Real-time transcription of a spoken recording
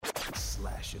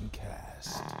Slushin'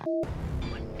 Cast.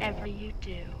 Whatever you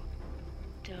do,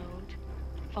 don't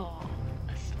fall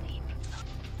asleep.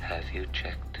 Have you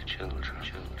checked the children?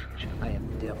 I am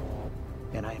the devil,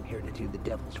 and I am here to do the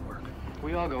devil's work.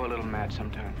 We all go a little mad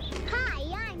sometimes. Hi,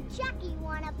 I'm Chucky.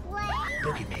 Wanna play?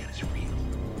 Boogeyman is real,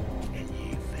 and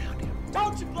you found him.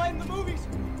 Don't you blame the movies?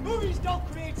 Movies don't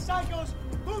create psychos.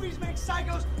 Movies make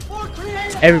psychos more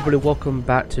creative. Everybody, welcome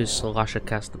back to Slasher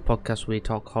Cast, the podcast where we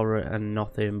talk horror and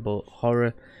nothing but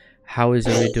horror. How is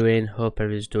everybody doing? Hope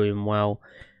everybody's doing well.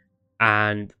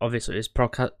 And obviously, this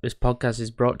podcast is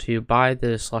brought to you by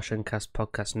the Slasher Cast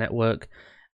Podcast Network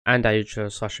and our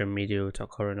YouTube Slasher Media, we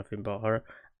talk horror, nothing but horror.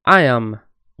 I am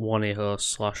one of your hosts,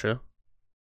 Slasher.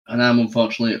 And I'm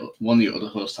unfortunately one of the other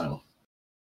hosts, Tyler.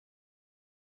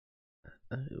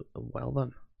 Well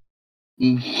then.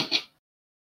 Mm.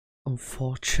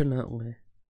 Unfortunately.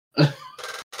 How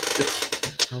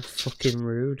fucking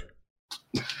rude.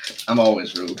 I'm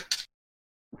always rude.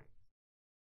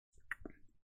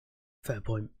 Fair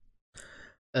point.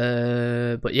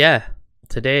 But yeah,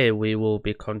 today we will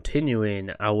be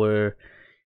our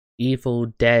Evil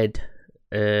Dead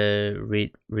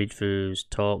read-throughs,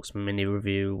 talks, mini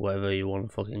review, whatever you want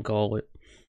to fucking call it.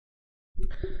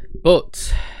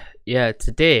 But yeah,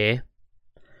 today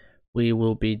we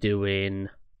will be doing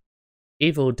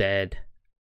Evil Dead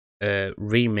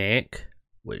remake.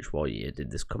 What year did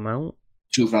this come out?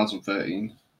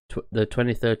 2013. The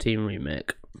 2013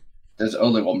 remake. There's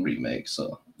only one remake,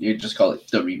 so you just call it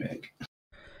the remake.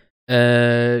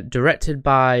 Directed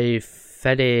by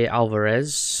Fede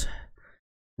Alvarez.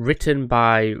 Written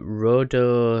by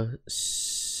Rodo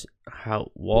Segues?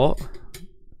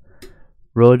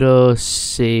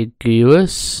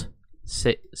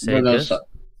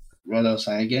 Rodo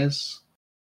Segues?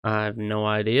 I have no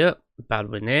idea. Bad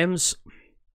with names.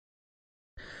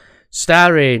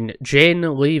 Starring Jane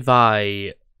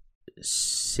Levi,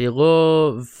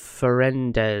 Silo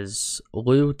Ferendez,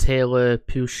 Lou Taylor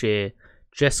Puchet,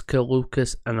 Jessica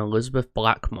Lucas, and Elizabeth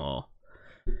Blackmore.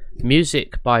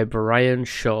 Music by Brian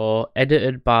Shaw,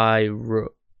 edited by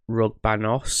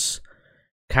Rugbanos.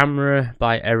 Camera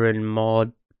by Erin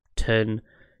Morton.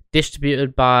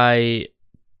 Distributed by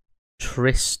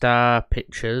Tristar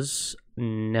Pictures.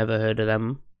 Never heard of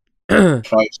them.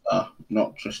 TriStar,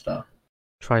 not Tristar.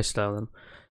 TriStar them.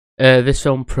 This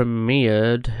film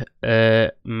premiered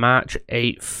March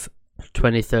 8th,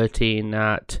 2013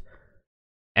 at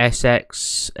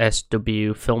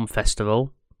SXSW Film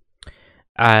Festival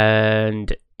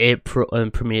and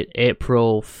premiered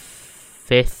April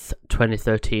 5th,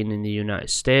 2013 in the United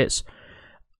States.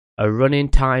 A running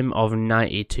time of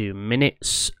 92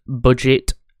 minutes.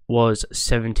 Budget was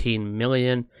 17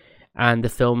 million. And the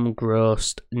film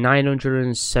grossed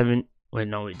 907. Wait,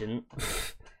 no, it didn't.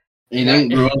 It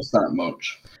didn't gross that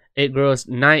much. It grossed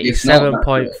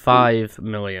 97.5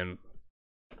 million.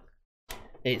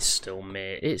 It's still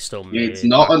made. It's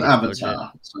not an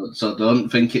Avatar, so don't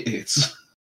think it is.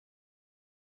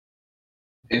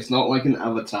 It's not like an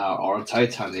Avatar or a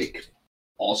Titanic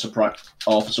or for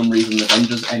some reason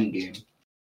Avengers Endgame.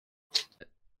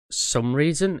 Some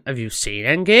reason? Have you seen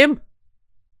Endgame?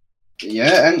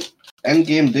 Yeah, and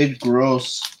Endgame did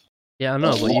gross. Yeah, I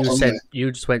know, but you said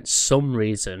you just went some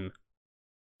reason.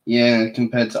 Yeah,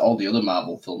 compared to all the other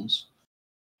Marvel films.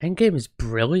 Endgame is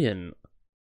brilliant.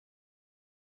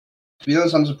 To be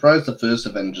honest, I'm surprised the first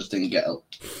Avengers didn't get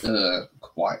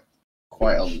quite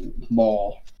a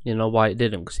more. You know why it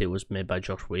didn't? Because it was made by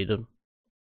Joss Whedon.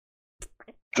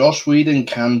 Joss Whedon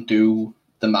can do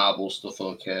the Marvel stuff,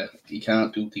 okay? He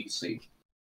can't do DC.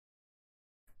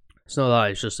 It's not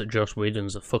that, it's just that Joss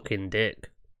Whedon's a fucking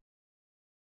dick.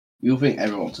 You think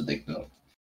everyone's a dick, though?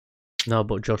 No,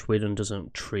 but Joss Whedon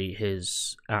doesn't treat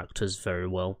his actors very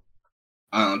well.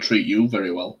 I don't treat you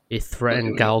very well. He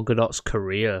threatened Gal Gadot's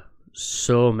career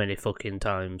so many fucking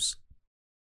times.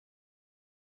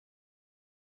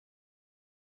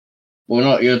 We're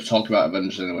not here to talk about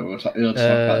Avengers anyway. We're here to talk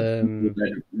about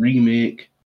the remake.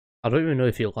 I don't even know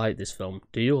if you like this film.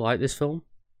 Do you like this film?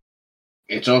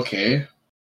 It's okay,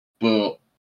 but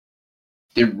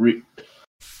they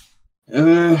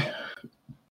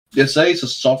say it's a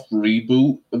soft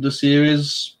reboot of the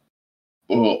series,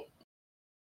 but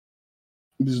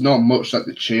there's not much that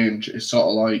they change. It's sort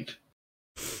of like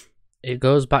it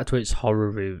goes back to its horror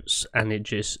roots, and it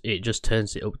just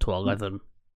turns it up to 11.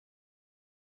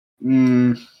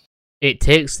 It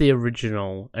takes the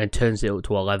original and turns it up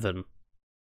to 11.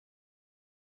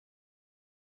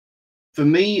 For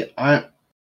me,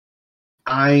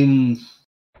 I'm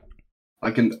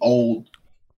like an old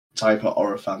type of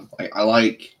horror fan.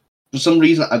 Like for some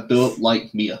reason, I don't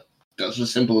like Mia. That's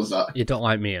as simple as that. You don't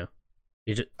like Mia?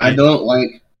 I don't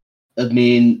like a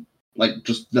main, like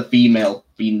just the female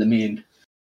being the main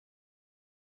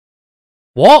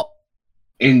What?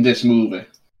 in this movie.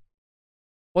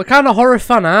 What kind of horror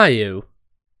fan are you?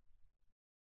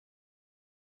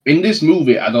 In this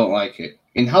movie, I don't like it.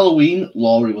 In Halloween,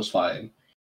 Laurie was fine.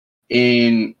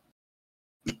 In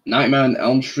Nightmare on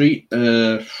Elm Street,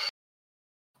 what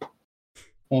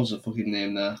was the fucking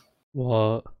name there?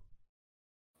 What?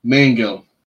 Main girl.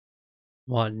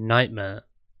 What? Nightmare?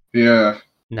 Yeah.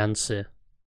 Nancy.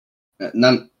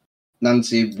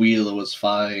 Nancy Wheeler was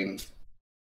fine.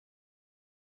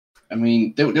 I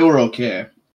mean, they were okay,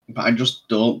 but I just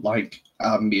don't like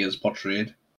how Mia's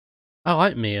portrayed. I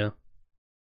like Mia.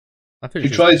 I think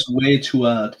She tries way too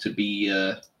hard to be.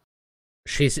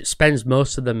 She spends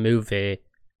most of the movie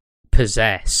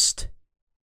possessed.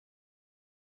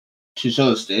 She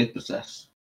sort of stayed possessed.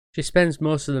 She spends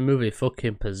most of the movie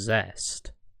fucking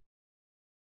possessed.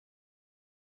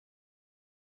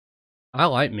 I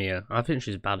like Mia. I think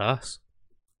she's badass.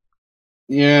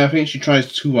 Yeah, I think she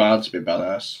tries too hard to be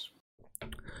badass.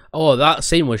 Oh, that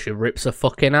scene where she rips her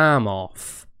fucking arm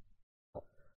off.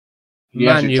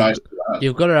 Yeah, Man, she tries too hard.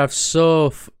 you've got to have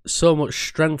so much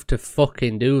strength to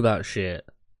fucking do that shit.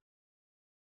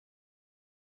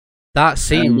 That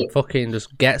scene fucking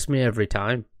just gets me every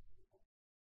time.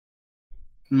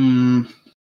 I mean,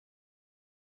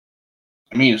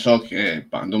 it's okay,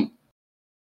 but I'm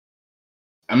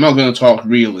not going to talk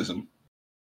realism.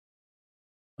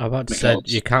 I'm about to say,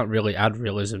 you can't really add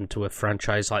realism to a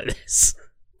franchise like this.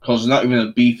 Because not even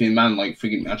a beefy man like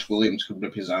freaking Ash Williams could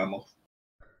rip his arm off.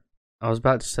 I was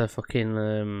about to say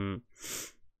fucking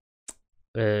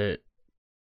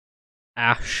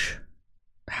Ash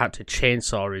had to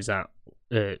chainsaw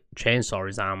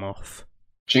his arm off.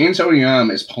 Chainsawing your arm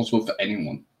is possible for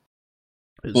anyone.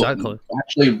 Exactly. But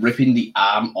actually ripping the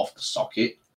arm off the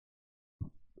socket.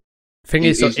 Thing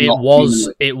is,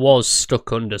 it was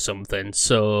stuck under something,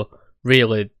 so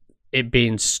really, it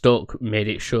being stuck made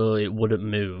it sure it wouldn't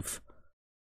move.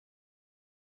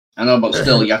 I know, but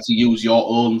still, you have to use your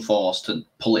own force to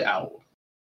pull it out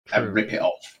and rip it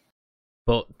off.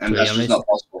 But and that's just not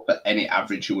possible for any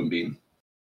average human being.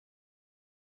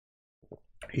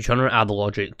 You're trying to add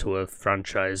logic to a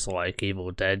franchise like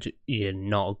Evil Dead, you're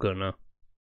not gonna.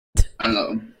 I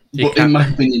know, but in my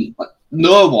opinion,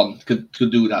 no one could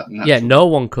do that. Naturally. Yeah, no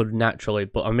one could naturally,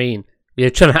 but I mean, you're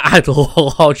trying to add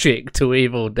logic to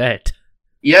Evil Dead.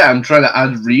 Yeah, I'm trying to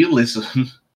add realism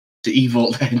to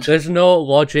Evil Dead. There's no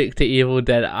logic to Evil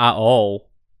Dead at all.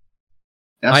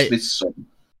 That's this some.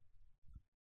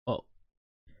 Oh,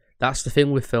 that's the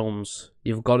thing with films.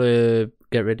 You've got to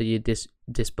get rid of your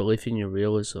disbelief in your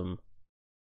realism,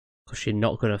 because you're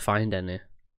not going to find any.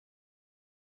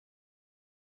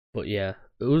 But yeah,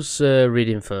 who's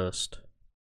reading first?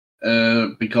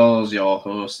 Because you're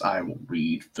host, I will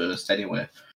read first anyway.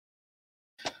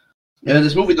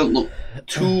 This movie doesn't look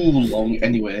too long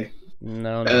anyway.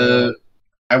 No.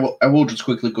 I will just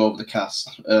quickly go over the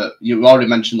cast. You already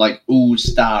mentioned like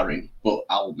Ooze starring, but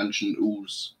I'll mention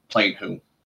Ooze playing who,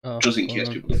 just in case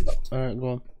people don't know. Alright, go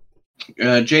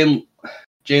on.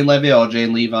 Jane Levy or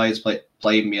Jane Levi is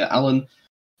playing Mia Allen.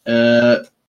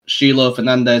 Sheila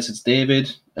Fernandez is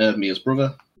David, Mia's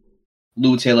brother.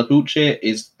 Lou Taylor Pucci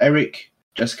is Eric.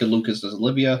 Jessica Lucas is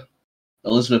Olivia.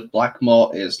 Elizabeth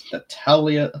Blackmore is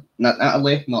Natalie, not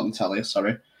Natalia,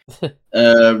 sorry.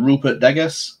 Rupert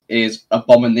Degas is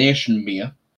Abomination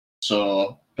Mia,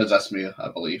 so Possessed Mia, I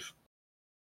believe.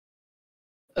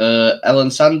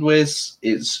 Ellen Sandwich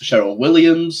is Cheryl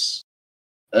Williams,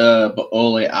 but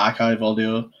only archive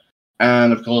audio.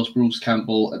 And of course, Bruce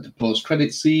Campbell at the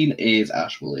post-credit scene is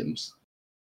Ash Williams.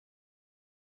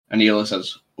 And he only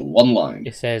says one line.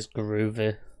 It says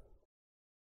groovy.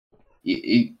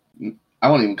 I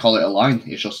won't even call it a line,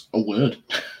 it's just a word.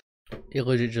 It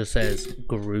literally just says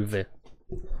groovy.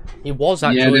 It was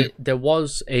actually, there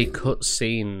was a cut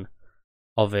scene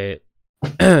of it.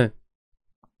 There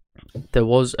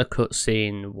was a cut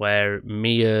scene where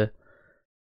Mia,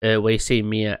 we see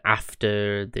Mia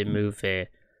after the movie,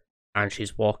 and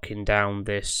she's walking down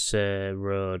this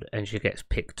road, and she gets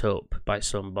picked up by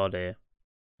somebody.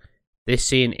 This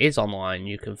scene is online,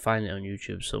 you can find it on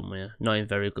YouTube somewhere. Not in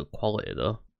very good quality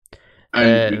though.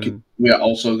 And we are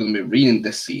also going to be reading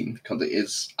this scene because it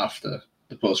is after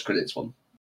the post-credits one.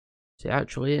 Is it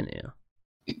actually in here?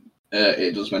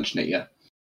 It does mention it, yeah.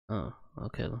 Oh,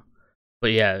 okay then.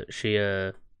 But yeah, she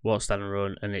walks down the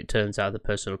road, and it turns out the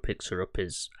person who picks her up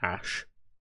is Ash.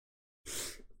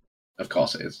 Of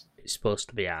course it is. It's supposed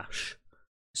to be Ash.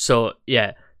 So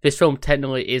yeah, this film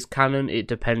technically is canon. It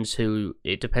depends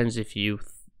if you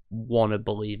want to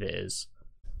believe it is.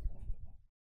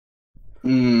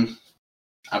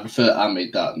 I prefer I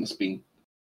made that and it's been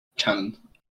canon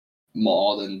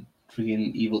more than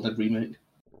freaking Evil Dead remake.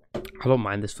 I don't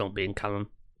mind this film being canon.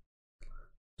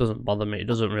 Doesn't bother me. It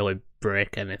doesn't really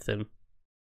break anything.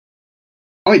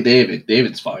 I like David.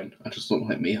 David's fine. I just don't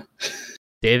like Mia.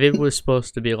 David was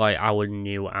supposed to be like our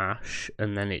new Ash,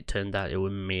 and then it turned out it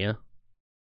was Mia.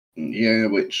 Yeah,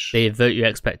 which They avert your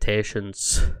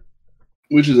expectations.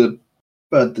 is a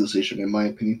bad decision in my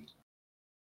opinion.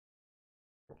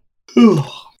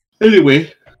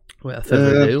 Anyway, Without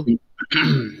further ado,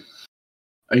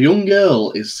 a young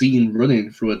girl is seen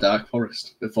running through a dark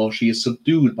forest before she is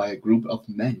subdued by a group of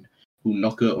men who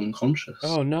knock her unconscious.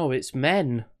 oh no, it's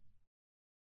men.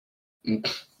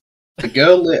 The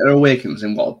girl later awakens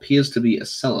in what appears to be a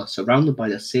cellar surrounded by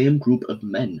the same group of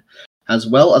men, as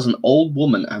well as an old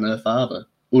woman and her father,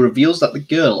 who reveals that the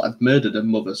girl had murdered her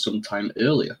mother some time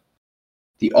earlier.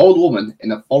 The old woman,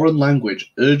 in a foreign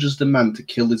language, urges the man to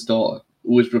kill his daughter,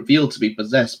 who is revealed to be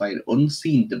possessed by an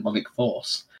unseen demonic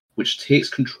force, which takes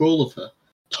control of her,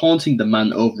 taunting the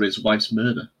man over his wife's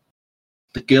murder.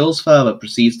 The girl's father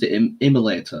proceeds to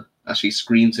immolate her as she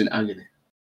screams in agony.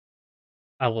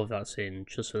 I love that scene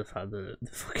just for the fact that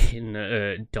the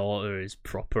fucking daughter is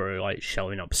proper, like,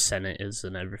 showing up senators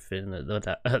and everything at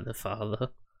the father.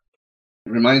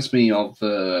 It reminds me of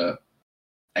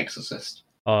Exorcist.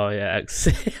 Oh, yeah,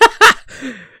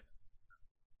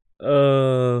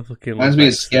 fucking Reminds me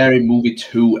of Scary Movie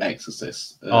 2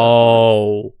 Exorcist.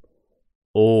 Oh,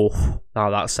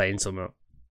 now that's saying something.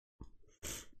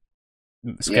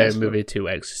 Scary Yes, Movie 2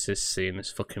 Exorcist scene is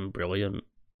fucking brilliant.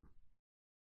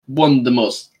 One of the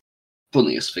most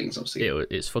funniest things I've seen.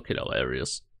 It's fucking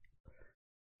hilarious.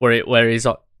 Where he's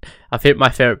on, I think my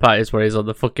favourite part is where he's on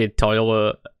the fucking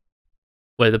toilet,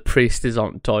 where the priest is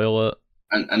on the toilet.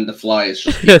 And the fly is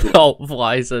just... The all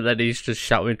flies, and then he's just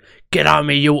shouting, "Get at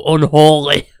me, you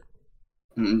unholy!"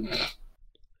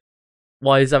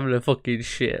 Why he's having a fucking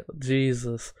shit?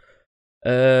 Jesus.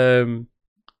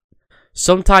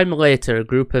 Sometime later, a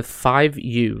group of 5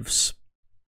 youths.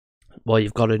 Well,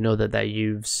 you've got to know that they're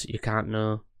youths. You can't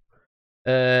know.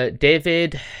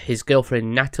 David, his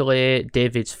girlfriend Natalie,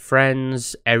 David's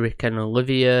friends Eric and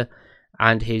Olivia,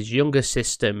 and his younger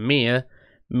sister Mia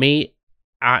meet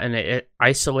at an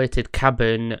isolated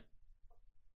cabin,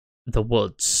 the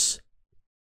woods.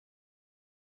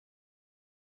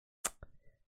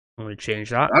 I'm going to change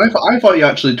that. I thought you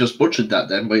actually just butchered that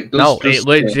then, but it does No, just, it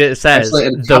legit says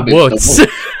isolated the cabin, woods. the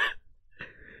woods.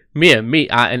 Mia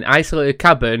meet at an isolated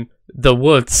cabin, the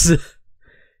woods.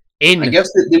 I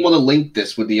guess they want to link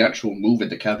this with the actual movie,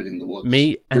 The Cabin in the Woods.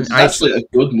 It's actually a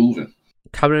good movie.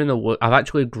 Cabin in the Woods. I've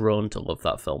actually grown to love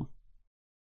that film.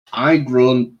 I've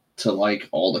grown to like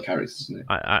all the characters in it.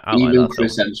 I Even like that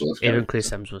Chris film. Hemsworth. Even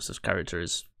Chris Hemsworth's character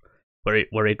is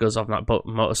where he goes off that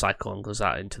motorcycle and goes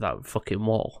out into that fucking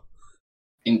wall.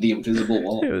 In the invisible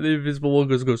wall. The invisible wall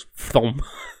goes thump.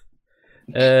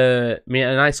 Me at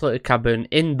an isolated cabin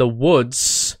in the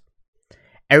woods.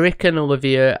 Eric and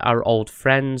Olivia are old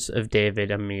friends of David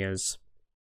and Mia's,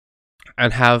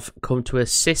 and have come to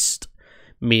assist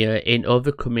Mia in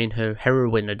overcoming her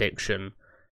heroin addiction.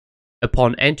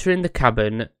 Upon entering the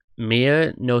cabin,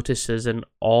 Mia notices an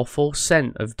awful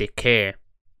scent of decay,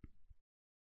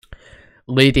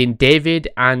 leading David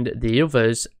and the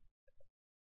others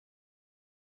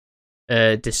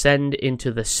descend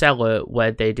into the cellar,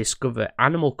 where they discover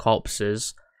animal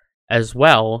corpses as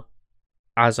well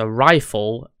as a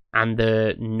rifle and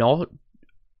the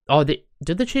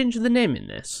did they change the name in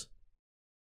this?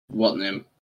 What name?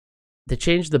 They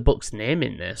changed the book's name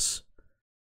in this.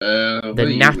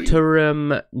 The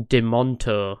Naturum de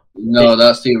Monto. No,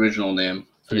 that's the original name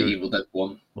for the Evil Dead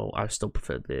one. Well, I still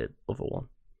prefer the other one.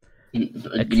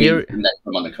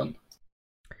 Necronomicon.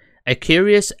 A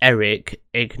curious Eric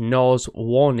ignores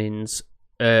warnings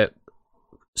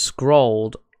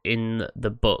scrawled in the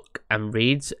book and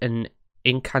reads an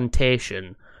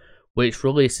incantation which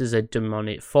releases a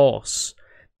demonic force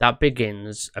that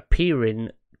begins appearing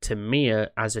to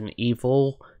Mia as an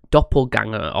evil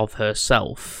doppelganger of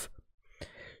herself.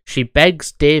 She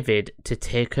begs David to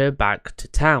take her back to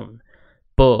town,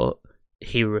 but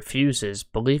he refuses,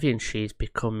 believing she's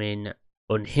becoming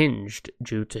unhinged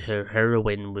due to her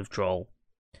heroin withdrawal.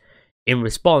 In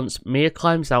response, Mia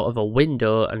climbs out of a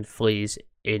window and flees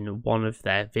in one of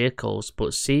their vehicles,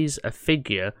 but sees a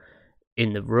figure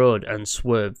in the road and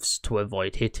swerves to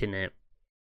avoid hitting it.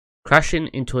 Crashing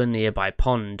into a nearby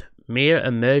pond, Mia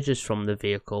emerges from the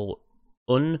vehicle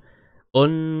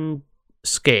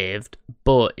unscathed,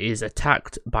 but is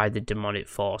attacked by the demonic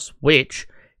force, which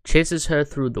chases her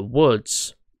through the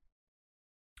woods.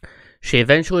 She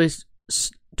eventually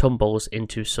tumbles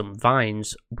into some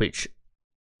vines, which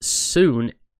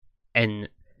soon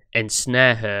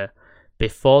ensnare her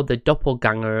before the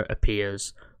doppelganger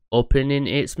appears, opening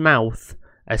its mouth,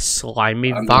 a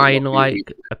slimy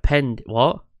vine-like append.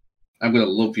 What? I'm gonna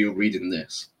love you reading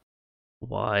this.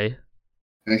 Why?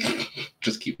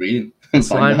 Just keep reading.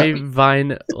 Slimy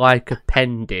vine-like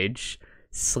appendage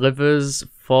slithers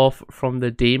forth from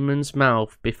the demon's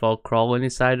mouth before crawling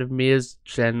inside of Mia's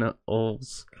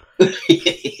genitals.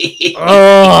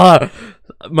 Oh,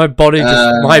 my body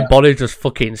just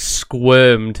fucking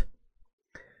squirmed.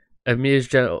 Mia's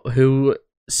genital, who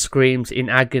screams in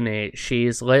agony. She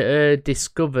is later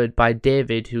discovered by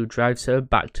David, who drives her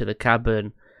back to the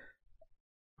cabin.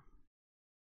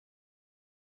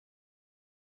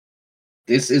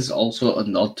 This is also a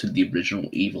nod to the original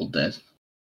Evil Dead.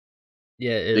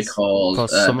 Yeah, it is. Because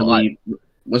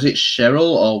was it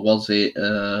Cheryl or was it...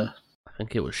 I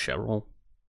think it was Cheryl.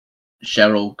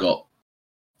 Cheryl got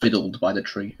fiddled by the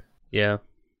tree. Yeah.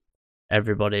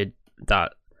 Everybody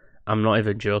that... I'm not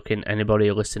even joking.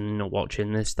 Anybody listening or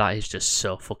watching this, that is just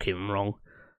so fucking wrong.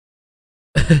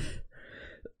 And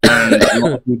a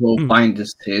lot of people find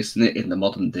distaste in it in the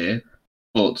modern day.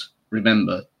 But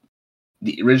remember,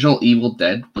 the original Evil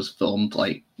Dead was filmed,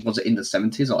 was it in the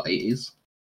 70s or 80s?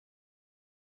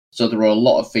 So there were a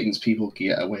lot of things people could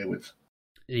get away with.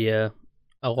 Yeah.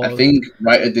 I think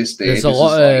right at this stage... There's a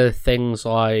lot of things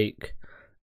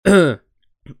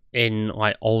in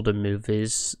older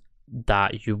movies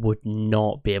that you would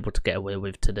not be able to get away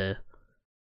with today.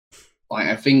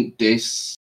 I think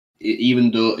this,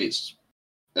 even though it's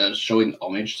showing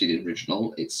homage to the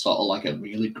original, it's sort of like a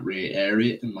really grey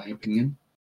area, in my opinion.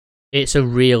 It's a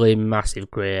really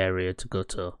massive grey area to go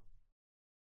to.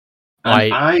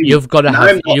 You've got to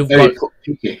have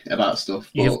picky about stuff.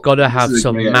 You've got to have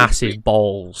some massive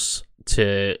balls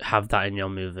to have that in your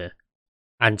movie,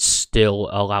 and still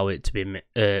allow it to be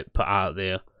put out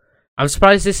there. I'm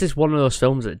surprised this is one of those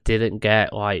films that didn't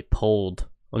get pulled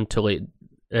until it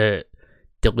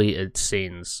deleted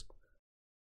scenes.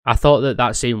 I thought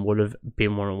that scene would have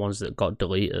been one of the ones that got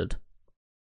deleted,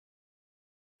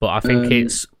 but I think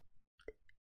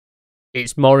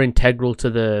it's more integral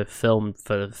to the film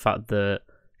for the fact that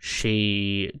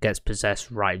she gets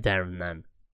possessed right there and then.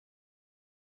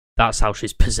 That's how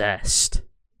she's possessed.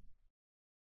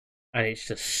 And it's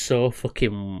just so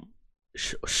fucking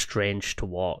strange to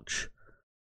watch.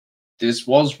 This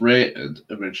was rated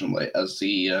originally as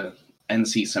the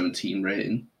NC-17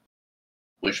 rating,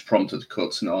 which prompted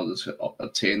cuts in order to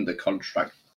obtain the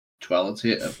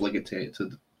contractuality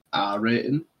obligated R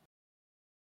rating.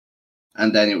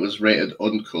 And then it was rated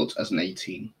uncut as an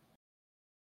 18.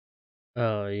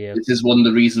 Oh, yeah. This is one of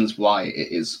the reasons why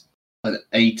it is an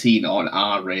 18 or an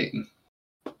R rating.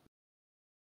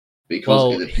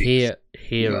 Because here,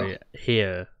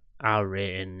 our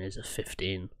rating is a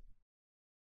 15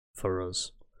 for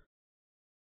us.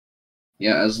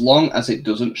 Yeah, as long as it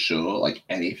doesn't show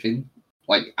anything,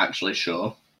 actually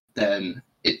show, then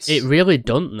it's... It really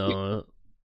don't though.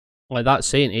 That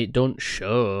scene, it don't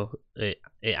show it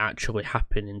actually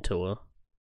happening to her.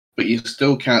 But you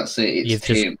still can't say it's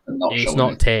tame and not it's showing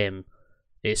not it. Tame.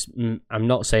 I'm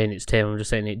not saying it's tame, I'm just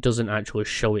saying it doesn't actually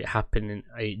show it happening.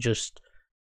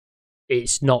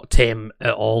 It's not tame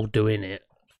at all doing it.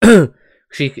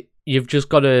 You've just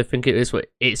got to think it this way.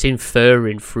 It's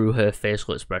inferring through her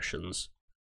facial expressions.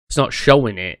 It's not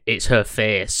showing it, it's her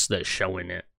face that's showing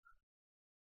it.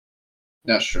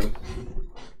 That's true.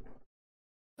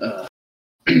 Where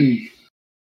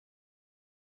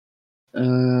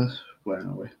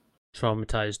are we?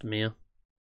 Traumatized Mia.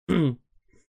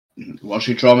 Was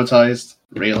she traumatized?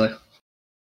 Really?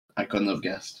 I couldn't have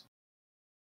guessed.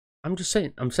 I'm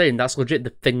saying that's legit the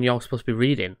thing you're supposed to be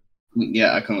reading.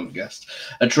 Yeah, I couldn't have guessed.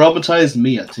 A traumatized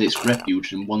Mia takes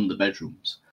refuge in one of the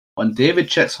bedrooms. When David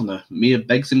checks on her, Mia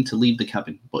begs him to leave the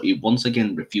cabin, but he once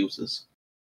again refuses.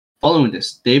 Following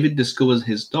this, David discovers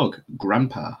his dog,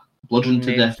 Grandpa, bludgeoned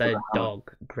to death with a hammer.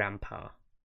 Dog, Grandpa.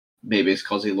 Maybe it's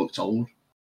because he looks old.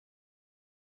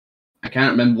 I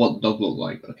can't remember what the dog looked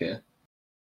like, okay.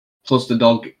 Plus the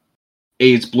dog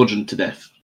is bludgeoned to death,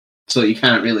 so you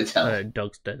can't really tell.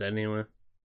 Dog's dead anyway.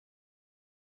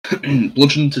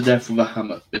 Bludgeoned to death with a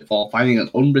hammer before finding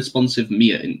an unresponsive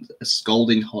Mia in a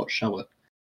scalding hot shower.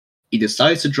 He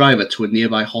decides to drive her to a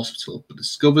nearby hospital, but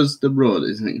discovers the road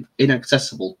is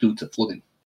inaccessible due to flooding.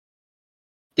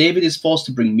 David is forced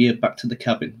to bring Mia back to the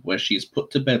cabin, where she is put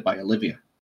to bed by Olivia.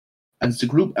 As the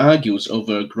group argues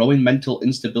over a growing mental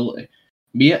instability,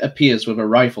 Mia appears with a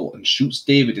rifle and shoots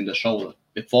David in the shoulder,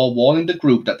 before warning the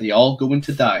group that they are all going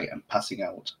to die and passing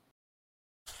out.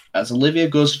 As Olivia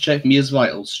goes to check Mia's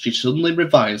vitals, she suddenly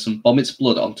revives and vomits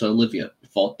blood onto Olivia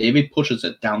before David pushes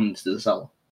her down into the cellar.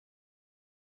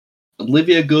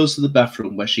 Olivia goes to the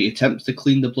bathroom where she attempts to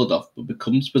clean the blood off but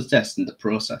becomes possessed in the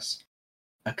process.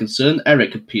 A concerned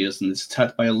Eric appears and is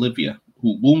attacked by Olivia,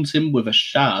 who wounds him with a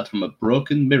shard from a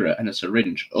broken mirror and a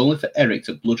syringe, only for Eric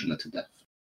to bludgeon her to death.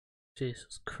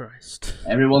 Jesus Christ.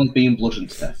 Everyone's being bludgeoned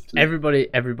to death.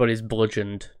 Everybody's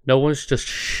bludgeoned. No one's just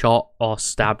shot or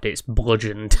stabbed, it's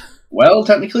bludgeoned. Well,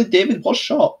 technically David was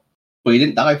shot, but he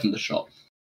didn't die from the shot.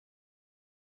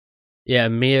 Yeah,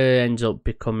 Mia ends up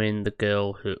becoming the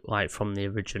girl who, like, from the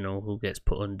original, who gets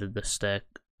put under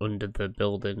the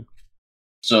building.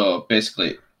 So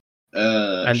basically,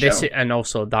 and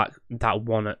also that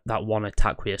one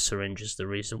attack with a syringe is the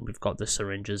reason we've got the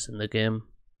syringes in the game.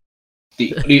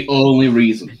 The only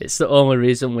reason. It's the only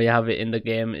reason we have it in the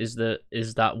game is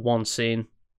that one scene.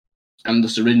 And the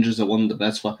syringes are one of the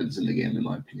best weapons in the game, in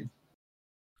my opinion.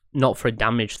 Not for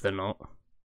damage, they're not.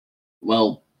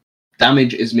 Well,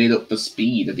 damage is made up for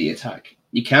speed of the attack.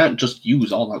 You can't just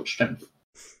use all-out strength.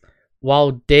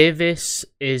 While Davis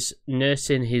is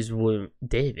nursing his wound...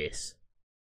 Davis?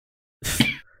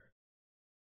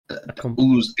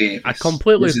 Who's Davis? I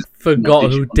completely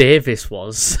forgot who Davis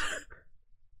was.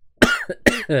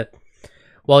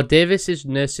 While Davis is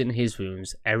nursing his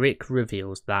wounds, Eric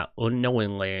reveals that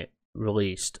unknowingly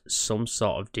released some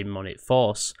sort of demonic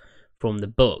force from the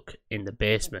book in the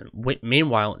basement.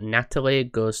 Meanwhile, Natalie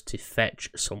goes to fetch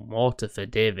some water for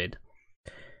David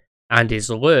and is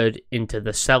lured into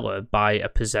the cellar by a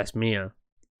possessed Mia.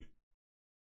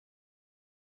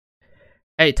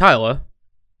 Hey, Tyler.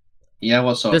 Yeah,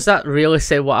 what's up? Does that really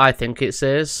say what I think it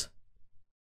says?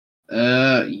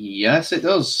 Yes it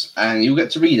does. And you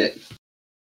get to read it.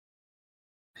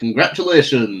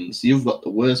 Congratulations, you've got the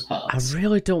worst part. I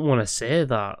really don't want to say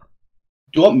that.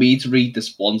 Do you want me to read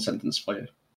this one sentence for you?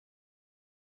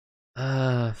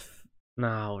 No,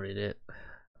 I'll read it.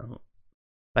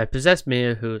 By possessed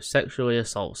Mia, who sexually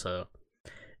assaults her.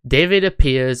 David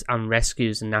appears and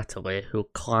rescues Natalie, who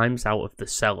climbs out of the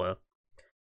cellar.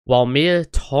 While Mia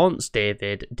taunts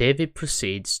David, David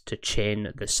proceeds to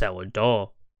chain the cellar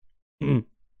door.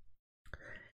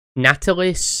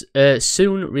 Natalie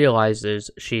soon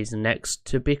realizes she's next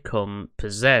to become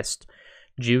possessed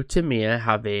due to Mia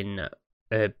having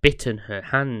bitten her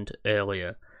hand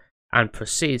earlier, and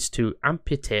proceeds to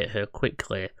amputate her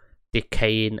quickly,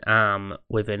 decaying arm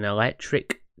with an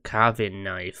electric carving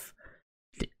knife.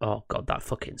 Oh god, that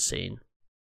fucking scene.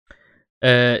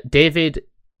 David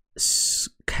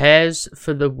cares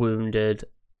for the wounded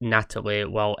Natalie,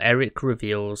 while Eric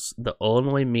reveals the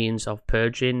only means of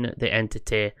purging the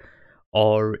entity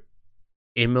or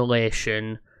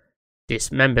immolation,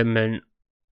 dismemberment,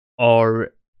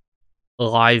 or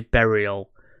live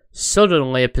burial.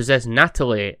 Suddenly, a possessed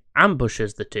Natalie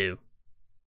ambushes the two.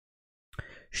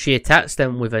 She attacks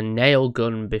them with a nail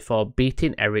gun before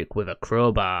beating Eric with a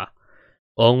crowbar,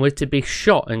 only to be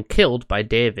shot and killed by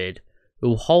David,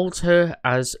 who holds her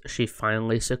as she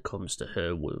finally succumbs to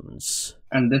her wounds.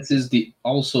 And this is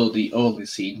also the only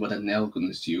scene where the nail gun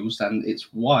is used, and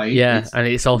it's why... Yeah, and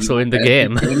it's also in the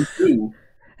game.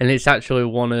 And it's actually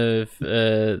one of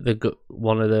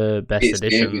the best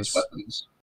additions.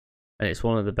 And it's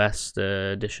one of the best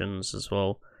additions as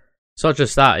well. It's not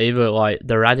just that either. Like,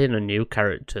 they're adding a new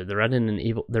character. They're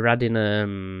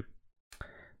adding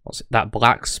what's it, that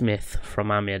blacksmith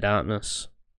from Army of Darkness.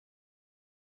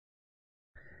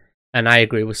 And I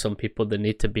agree with some people. They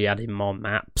need to be adding more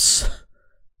maps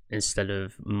instead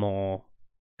of more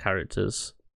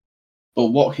characters. But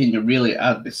what can you really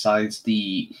add besides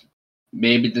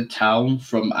maybe the town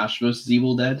from Ash vs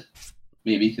Evil Dead?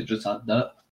 Maybe you could just add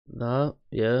that. No,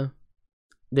 yeah.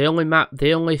 The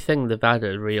only thing they've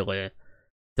added, really,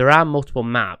 there are multiple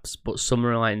maps, but some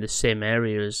are like in the same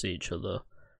area as each other.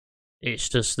 It's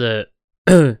just that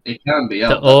it can be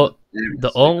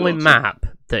the only map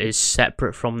that is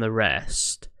separate from the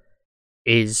rest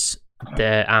is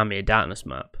the Army of Darkness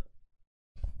map.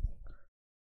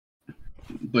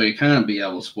 But it can't be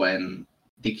else when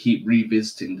they keep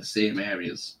revisiting the same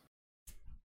areas.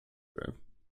 True.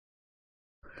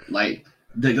 Like,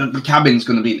 the cabin's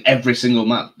going to be in every single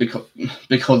map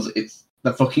because it's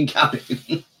the fucking cabin.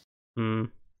 True.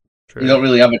 You don't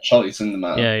really have a choice in the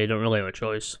map. Yeah, you don't really have a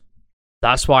choice.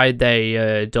 That's why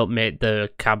they don't make the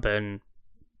cabin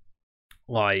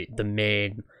like the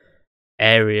main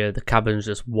area. The cabin's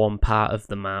just one part of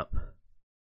the map.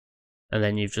 And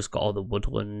then you've just got all the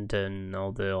woodland and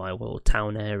all the like little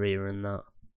town area and that.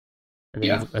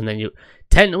 And then you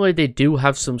technically they do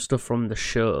have some stuff from the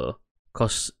show,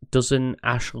 because doesn't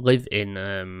Ash live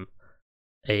in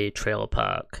a trailer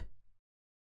park.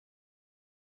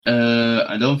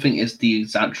 I don't think it's the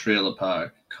exact trailer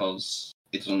park because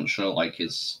it doesn't show like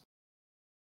his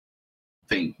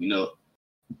thing. You know,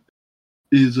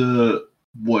 is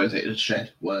what is it? A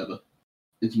shed, whatever.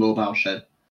 It's mobile shed.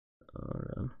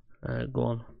 Go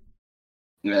on.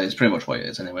 Yeah, it's pretty much what it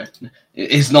is anyway.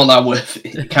 It's not that worth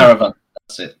it. Caravan.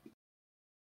 That's it.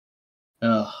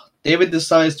 David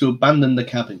decides to abandon the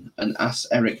cabin and asks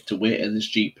Eric to wait at his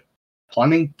jeep,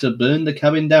 planning to burn the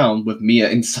cabin down with Mia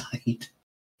inside.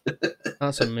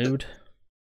 That's a mood.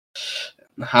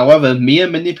 However, Mia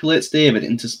manipulates David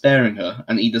into sparing her,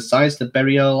 and he decides to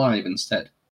bury her alive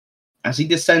instead. As he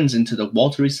descends into the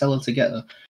watery cellar together,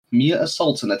 Mia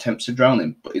assaults and attempts to drown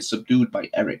him, but is subdued by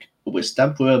Eric, who is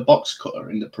stabbed with a box cutter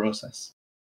in the process.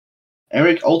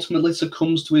 Eric ultimately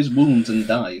succumbs to his wounds and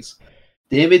dies.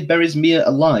 David buries Mia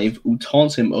alive, who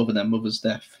taunts him over their mother's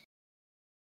death.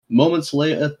 Moments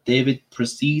later, David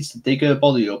proceeds to dig her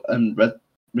body up and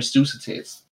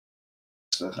resuscitates.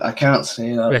 I can't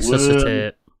say that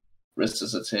word.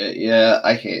 Resuscitate. Yeah,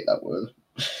 I hate that word.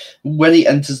 When he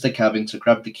enters the cabin to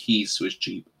grab the keys to his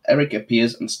jeep, Eric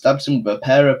appears and stabs him with a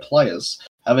pair of pliers,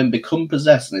 having become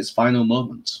possessed in his final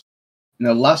moments. In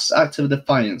a last act of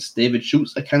defiance, David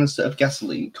shoots a canister of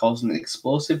gasoline, causing an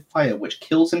explosive fire which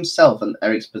kills himself and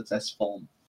Eric's possessed form.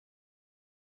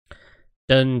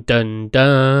 Dun dun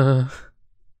dun.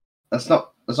 That's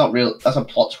not real. That's a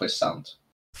plot twist sound.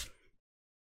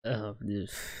 Oh,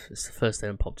 it's the first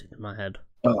thing that popped into my head.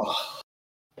 Oh.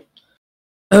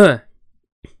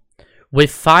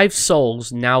 With 5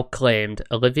 souls now claimed,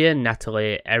 Olivia,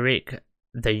 Natalie, Eric,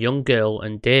 the young girl,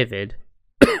 and David,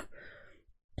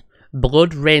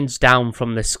 blood rains down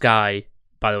from the sky.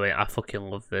 By the way, I fucking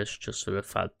love this just for the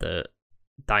fact that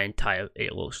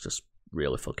it looks just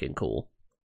really fucking cool.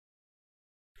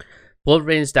 Blood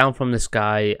rains down from the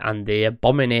sky, and the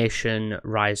abomination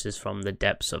rises from the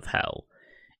depths of hell,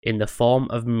 in the form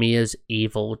of Mia's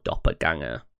evil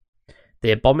doppelganger. The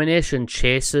abomination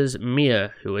chases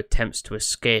Mia, who attempts to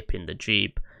escape in the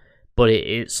jeep, but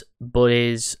is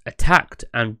attacked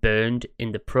and burned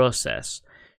in the process.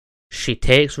 She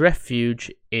takes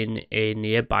refuge in a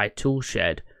nearby tool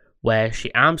shed, where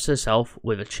she arms herself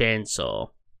with a chainsaw,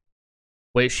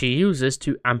 which she uses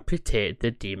to amputate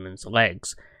the demon's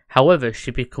legs. However,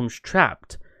 she becomes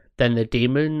trapped. Then the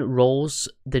demon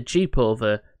rolls the jeep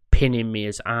over, pinning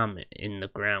Mia's arm to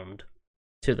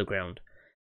the ground.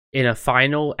 In a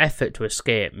final effort to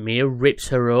escape, Mia rips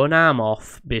her own arm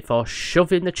off before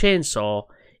shoving the chainsaw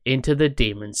into the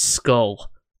demon's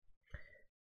skull.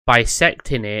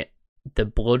 Bisecting it, the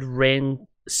blood rain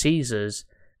ceases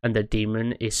and the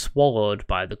demon is swallowed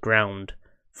by the ground,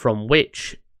 from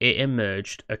which it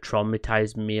emerged a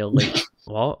traumatized Mia.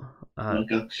 What?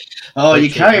 Oh, you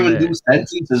can't even do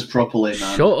sentences properly,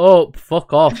 man. Shut up!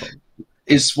 Fuck off!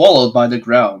 Is swallowed by the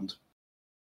ground,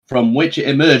 from which it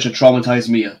emerged a traumatized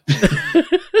Mia.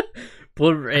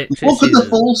 Look at the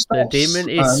full stops, the demon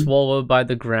is swallowed by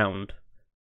the ground,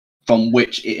 from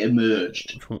which it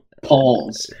emerged.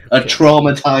 Pause. A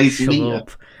traumatized Mia.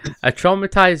 Up. A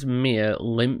traumatized Mia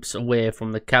limps away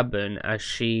from the cabin as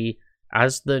the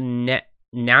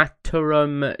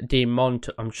Naturum de Monto.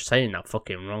 I'm just saying that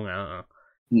fucking wrong, aren't I?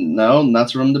 No,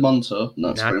 Naturum de Monto.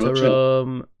 That's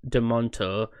Naturum de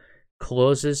Monto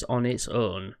closes on its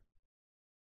own.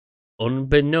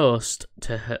 Unbeknownst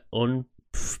to her, I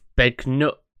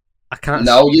can't.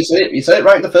 No, you say it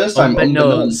right the first time.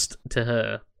 Unbeknownst to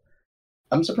her.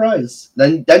 I'm surprised.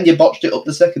 Then you botched it up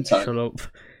the second time. Shut up.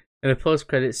 In a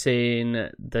post-credit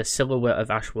scene, the silhouette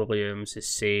of Ash Williams is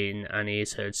seen, and he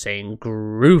is heard saying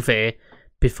 "groovy"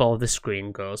 before the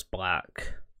screen goes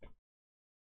black.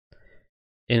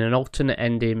 In an alternate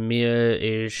ending, Mia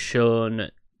is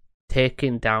shown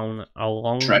trekking down a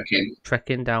long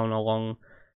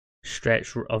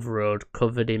stretch of road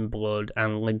covered in blood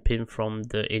and limping from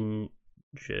the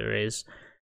injuries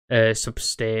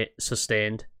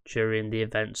sustained during the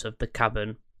events of the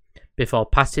cabin. Before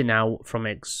passing out from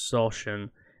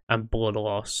exhaustion and blood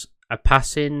loss, a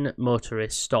passing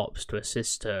motorist stops to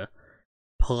assist her,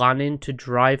 planning to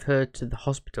drive her to the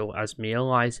hospital. As Mia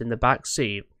lies in the back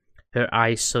seat, her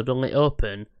eyes suddenly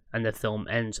open and the film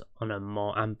ends on a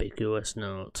more ambiguous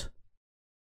note.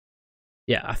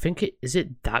 Yeah, I think is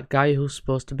it that guy who's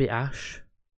supposed to be Ash?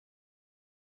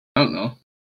 I don't know.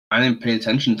 I didn't pay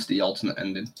attention to the alternate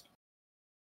ending.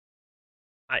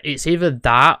 It's either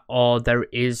that or there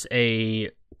is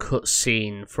a cut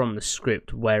scene from the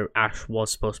script where Ash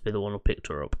was supposed to be the one who picked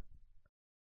her up.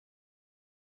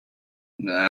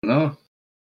 I don't know.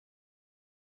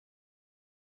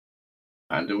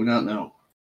 I do not know.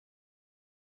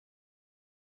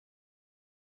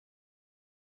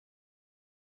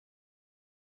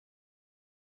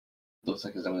 Looks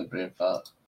like he's having a brain fart.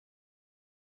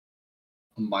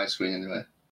 On my screen, anyway.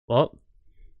 What?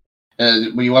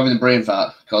 Were you having a brain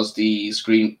fart? Because the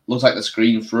screen looks like the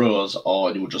screen froze,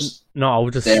 or you were just. No, I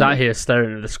was just sat here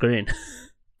staring at the screen.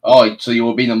 Oh, so you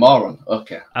were being a moron?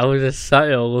 Okay. I was just sat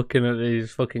here looking at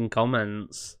these fucking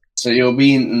comments. So you were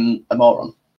being a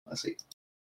moron. I see.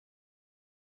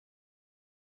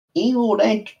 Evil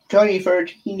Dead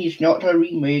 2013 is not a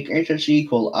remake, it's a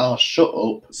sequel. Oh, shut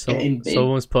up.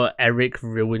 Someone's put Eric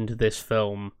ruined this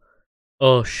film.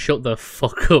 Oh, shut the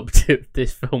fuck up, dude.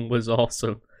 This film was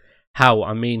awesome. How?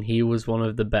 I mean, he was one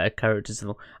of the better characters in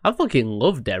the... I fucking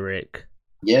loved Eric.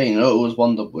 Yeah, you know, it was one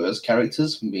of the worst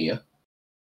characters, Mia.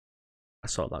 I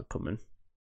saw that coming.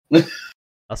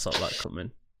 I saw that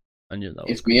coming. I knew that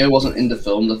was If Mia wasn't in the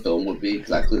film would be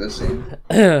exactly the same.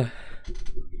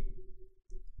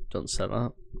 Don't say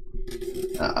that.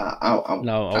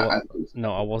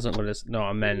 No, I wasn't gonna. No,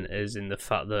 I meant is in the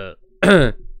fact that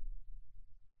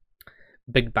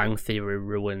Big Bang Theory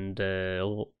ruined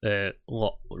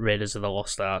Raiders of the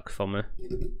Lost Ark for me.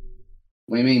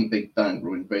 What do you mean Big Bang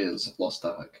ruined Raiders of the Lost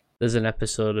Ark? There's an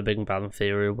episode of Big Bang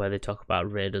Theory where they talk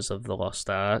about Raiders of the Lost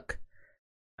Ark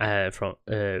from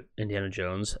Indiana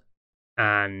Jones,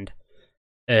 and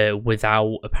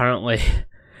without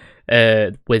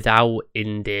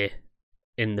Indy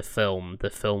in the film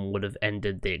would have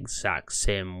ended the exact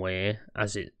same way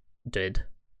as it did,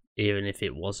 even if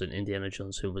it wasn't Indiana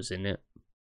Jones who was in it.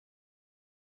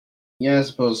 Yeah, I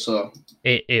suppose so.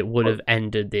 It would have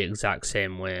ended the exact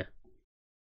same way.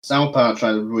 South Park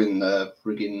tried to ruin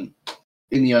friggin'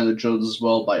 Indiana Jones as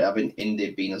well by having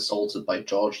Indy being assaulted by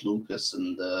George Lucas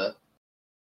and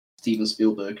Steven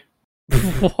Spielberg.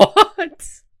 What?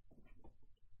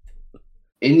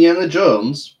 Indiana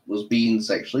Jones was being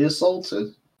sexually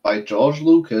assaulted by George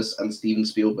Lucas and Steven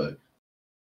Spielberg.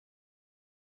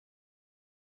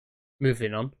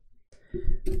 Moving on.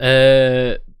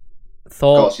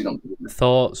 Thoughts? I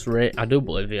do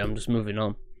believe you. I'm just moving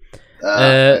on.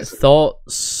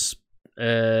 Thoughts.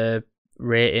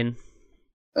 Rating.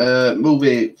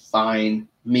 Movie fine.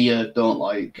 Mia don't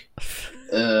like.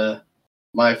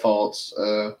 My thoughts.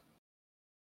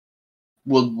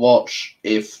 Would watch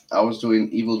if I was doing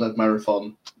Evil Dead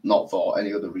Marathon, not for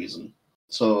any other reason.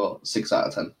 So 6 out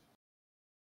of 10.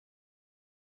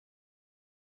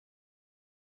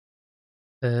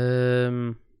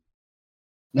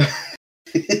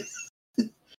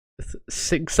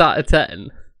 6 out of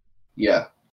 10. Yeah.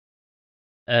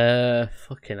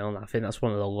 Fucking hell, I think that's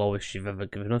one of the lowest you've ever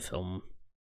given a film.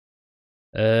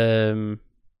 I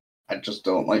just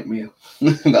don't like Mia.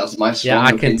 That's my strong Yeah, I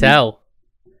can opinion. tell.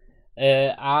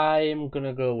 I'm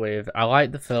gonna go with I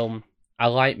like the film. I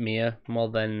like Mia more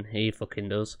than he fucking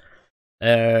does.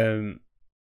 I'm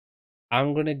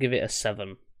gonna give it a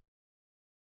 7.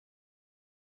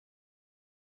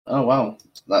 Oh wow,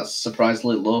 that's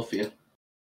surprisingly low for you.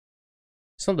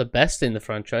 It's not the best in the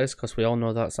franchise because we all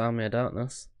know that's Army of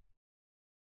Darkness.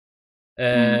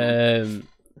 Even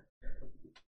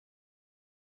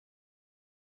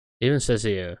says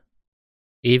here,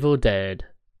 Evil Dead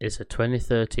is a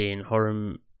 2013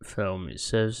 horror film. It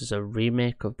serves as a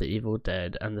remake of The Evil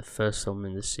Dead and the first film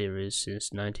in the series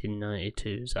since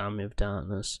 1992's Army of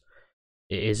Darkness.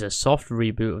 It is a soft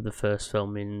reboot of the first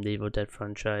film in the Evil Dead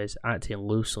franchise, acting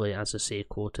loosely as a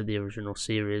sequel to the original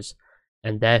series,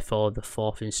 and therefore the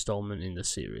 4th installment in the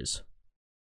series.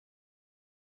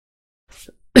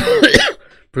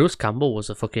 Bruce Campbell was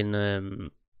a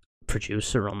fucking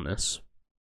producer on this.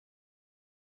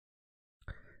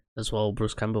 As well,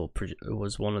 Bruce Campbell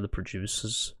was one of the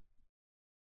producers.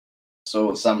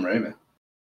 So Sam Raimi.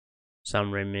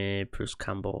 Sam Raimi, Bruce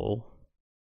Campbell,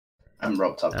 and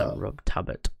Rob Tappert. Rob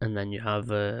Tappert. And then you have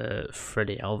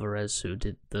Freddy Alvarez, who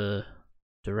did the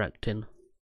directing.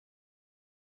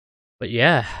 But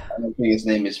yeah. I don't think his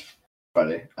name is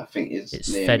Freddy. I think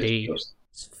his name Freddy. is just...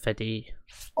 It's Freddy.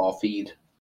 Or Feed.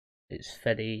 It's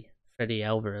Freddy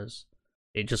Alvarez.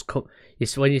 It just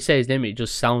when you say his name, it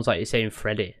just sounds like you're saying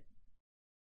Freddy.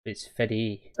 It's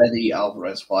Freddy. Freddy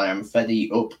Alvarez. Why I'm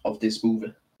Freddy up of this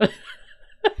movie.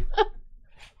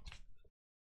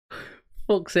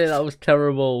 Fuck's sake, that was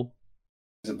terrible.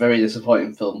 It's a very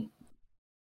disappointing film.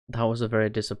 That was a very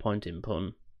disappointing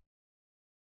pun.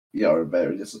 You're a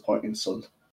very disappointing son.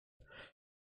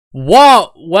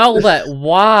 What? Well, then,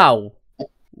 wow.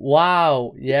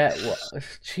 Wow, yeah.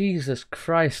 Jesus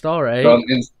Christ, alright.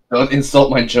 Don't insult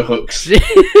my jokes.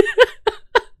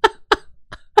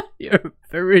 You're a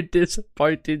very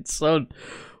disappointed son.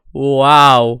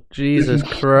 Wow, Jesus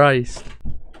Christ.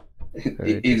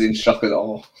 He's in shock at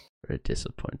all. Very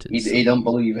disappointed. He don't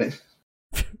believe it.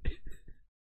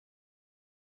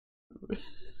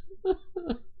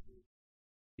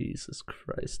 Jesus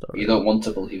Christ. You don't want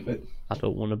to believe it. I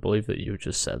don't want to believe that you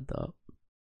just said that.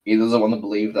 He doesn't want to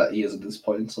believe that he is at this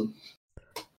point, son.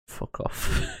 Fuck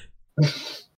off.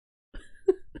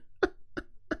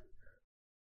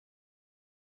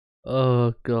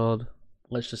 Oh god.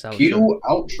 Let's just outro. Cue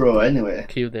outro anyway.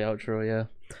 Cue the outro, yeah.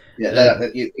 Yeah,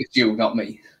 it's you, not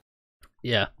me.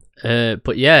 Yeah.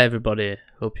 But yeah, everybody,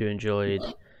 hope you enjoyed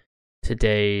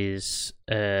today's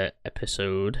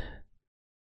episode.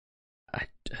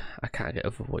 I can't get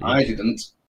over what you I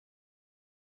didn't.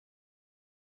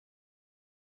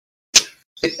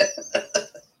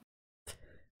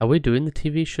 Are we doing the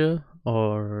TV show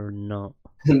or not?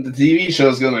 The TV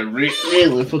show's gonna be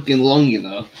really fucking long, you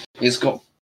know.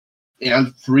 It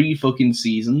had 3 fucking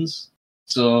seasons,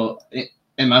 so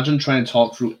imagine trying to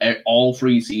talk through all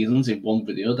 3 seasons in one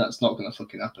video. That's not gonna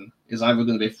fucking happen. It's either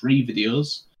gonna be 3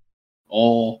 videos,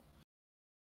 or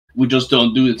we just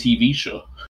don't do the TV show.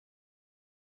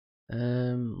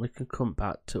 We can come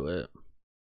back to it.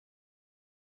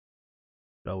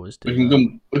 Always do.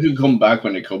 We can come back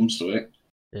when it comes to it.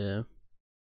 Yeah.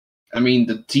 I mean,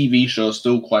 the TV show's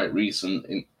still quite recent,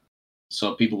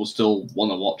 so people will still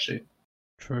want to watch it.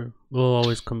 True. We'll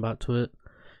always come back to it.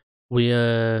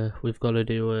 We've got to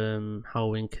do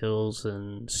Halloween Kills,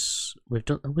 and we've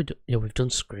done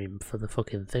Scream for the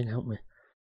fucking thing, haven't we?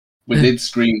 We did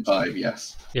Scream 5,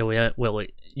 yes. Yeah,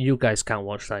 you guys can't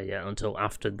watch that yet until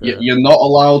after the. You're not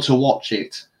allowed to watch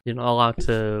it. You're not allowed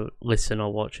to listen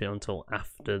or watch it until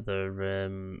after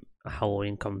the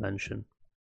Halloween convention.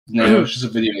 No, it's just a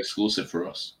video exclusive for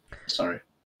us. Sorry.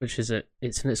 Which is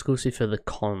it's an exclusive for the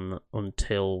con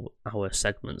until our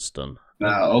segment's done.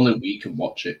 Nah, only we can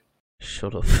watch it.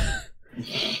 Shut up.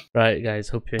 Right, guys,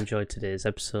 hope you enjoyed today's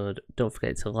episode. Don't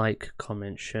forget to like,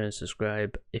 comment, share, and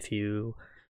subscribe. If you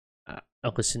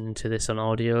are listening to this on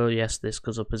audio, yes, this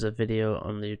goes up as a video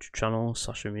on the YouTube channel,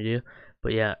 social media.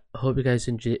 But yeah, I hope you guys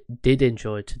did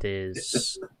enjoy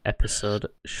today's episode.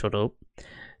 Shut up.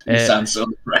 You sound so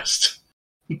depressed.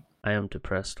 I am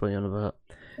depressed. What are you on about?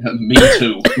 Me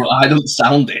too, but I don't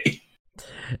sound it.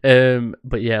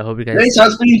 But yeah, I hope you guys. This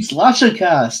has been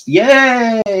Slashercast.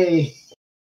 Yay!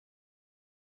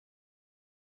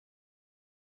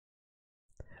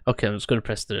 Okay, I'm just going to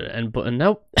press the end button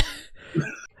now.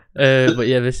 But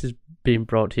yeah, this is being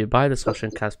brought to you by the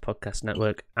Slashercast Podcast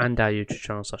Network and our YouTube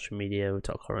channel, social media. We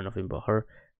talk horror, nothing but horror.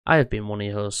 I have been one of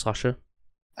your hosts, Slasher.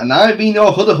 And I've been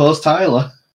your other host,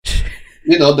 Tyler.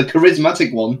 You know, the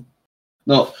charismatic one.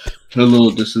 No.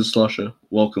 Hello, this is Slasher.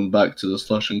 Welcome back to the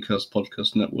Slashercast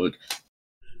Podcast Network.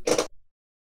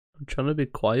 I'm trying to be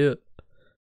quiet.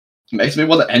 Makes me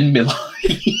want to end my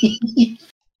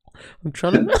life. I'm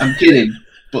trying to. I'm kidding,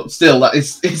 but still,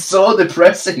 it's so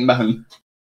depressing, man.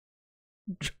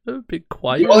 I'm trying to be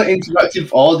quiet. You want an interactive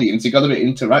audience, you got to be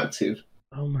interactive.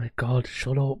 Oh my god!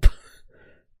 Shut up.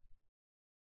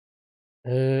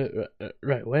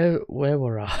 Right, where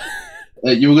were I?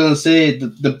 You were gonna say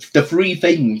the 3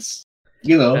 things,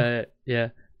 you know. Yeah,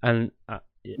 and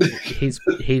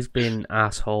he's been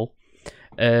asshole.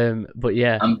 But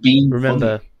yeah, I'm being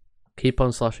remember, funny. Keep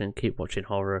on slashing, keep watching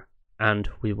horror, and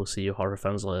we will see you horror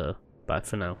fans later. Bye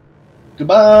for now.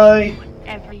 Goodbye.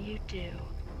 Whatever you do,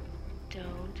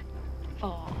 don't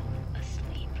fall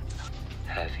asleep.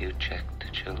 Have you checked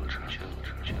the children?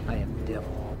 I am the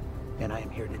devil, and I am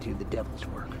here to do the devil's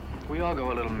work. We all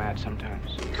go a little mad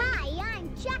sometimes. Hi,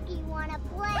 I'm Chucky. Wanna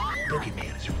play?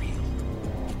 Boogeyman is real,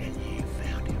 and you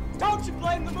found him. Don't you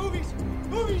blame the movies?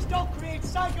 Movies don't create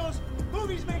psychos.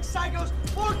 Movies make psychos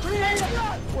more creative.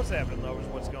 What's happening, lovers?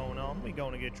 What's going on? We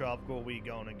gonna get tropical. We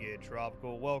gonna get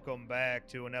tropical. Welcome back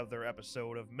to another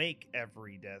episode of Make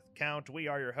Every Death Count. We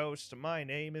are your hosts. My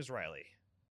name is Riley.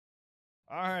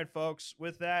 All right, folks.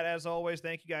 With that, as always,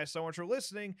 thank you guys so much for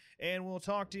listening, and we'll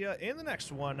talk to you in the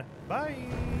next one. Bye.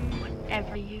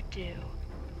 Whatever you do,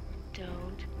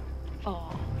 don't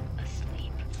fall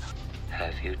asleep.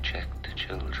 Have you checked the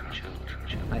children?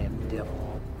 I am the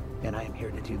devil, and I am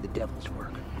here to do the devil's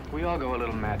work. We all go a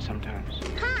little mad sometimes.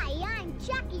 Hi, I'm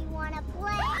Chucky. Wanna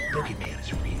play? Boogeyman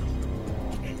is real,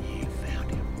 and you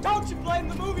found him. Don't you blame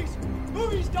the movies?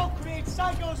 Movies don't create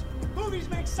psychos. Movies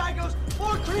make psychos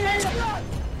more creative.